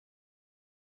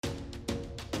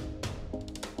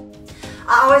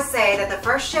I always say that the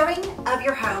first showing of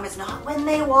your home is not when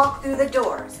they walk through the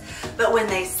doors, but when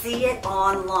they see it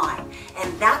online.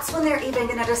 And that's when they're even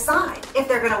gonna decide if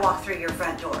they're gonna walk through your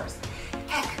front doors.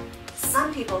 Heck,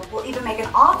 some people will even make an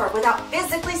offer without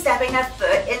physically stepping a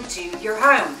foot into your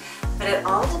home. But it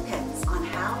all depends on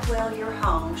how well your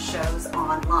home shows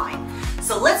online.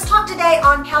 So let's talk today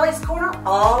on Kallie's Corner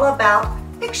all about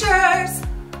pictures.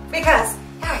 Because,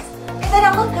 guys, if they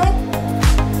don't look good,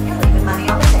 you're leaving money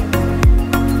on the table.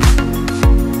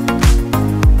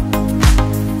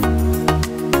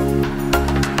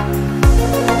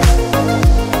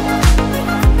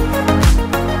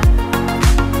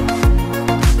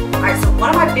 Alright, so one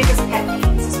of my biggest pet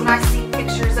peeves is when I see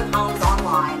pictures of homes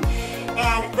online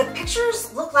and the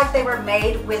pictures look like they were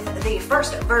made with the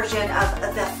first version of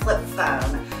the flip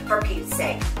phone, for Pete's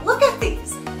sake. Look at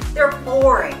these. They're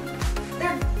boring.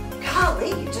 They're,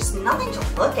 golly, just nothing to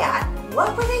look at.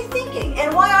 What were they thinking?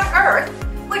 And why on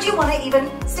earth would you want to even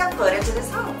step foot into this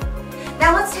home?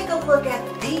 Now let's take a look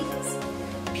at these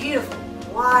beautiful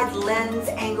wide lens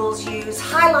angles used,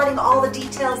 highlighting all the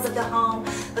details of the home.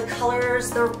 The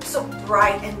colors, they're so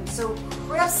bright and so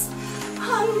crisp.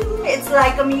 It's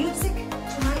like music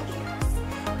to my ears.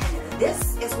 And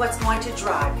this is what's going to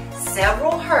drive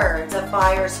several herds of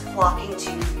buyers flocking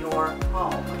to your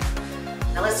home.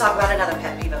 Now let's talk about another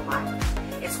pet peeve of mine.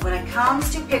 It's when it comes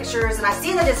to pictures, and I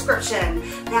see in the description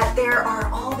that there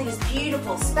are all these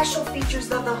beautiful special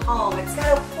features of the home. It's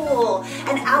got a pool,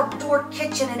 an outdoor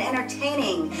kitchen, and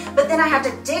entertaining. But then I have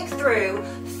to dig through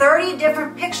 30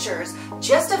 different pictures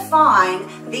just to find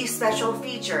these special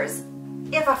features,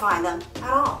 if I find them at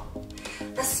all.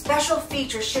 The special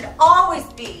features should always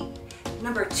be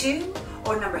number 2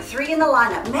 or number 3 in the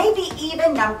lineup, maybe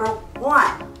even number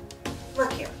 1.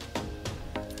 Look here.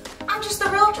 I'm just the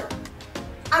realtor.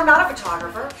 I'm not a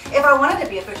photographer. If I wanted to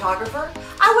be a photographer,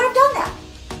 I would have done that.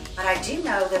 But I do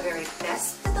know the very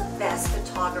best of the best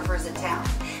photographers in town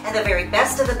and the very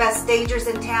best of the best stagers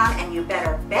in town, and you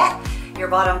better bet your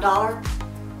bottom dollar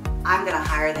I'm gonna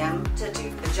hire them to do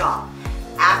the job.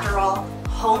 After all,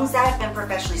 homes that have been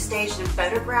professionally staged and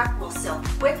photographed will sell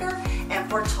quicker and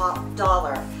for top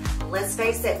dollar. Let's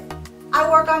face it, I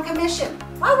work on commission.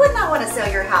 Why wouldn't I want to sell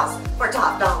your house for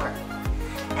top dollar?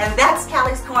 And that's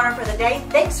Kallie's Corner for the day.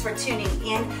 Thanks for tuning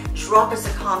in. Drop us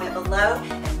a comment below.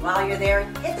 And while you're there,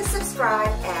 hit the subscribe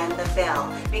and the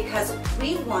bell, because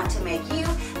we want to make you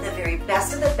the very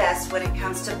best of the best when it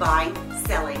comes to buying,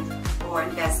 selling, or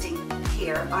investing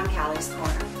here on Kallie's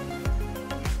Corner.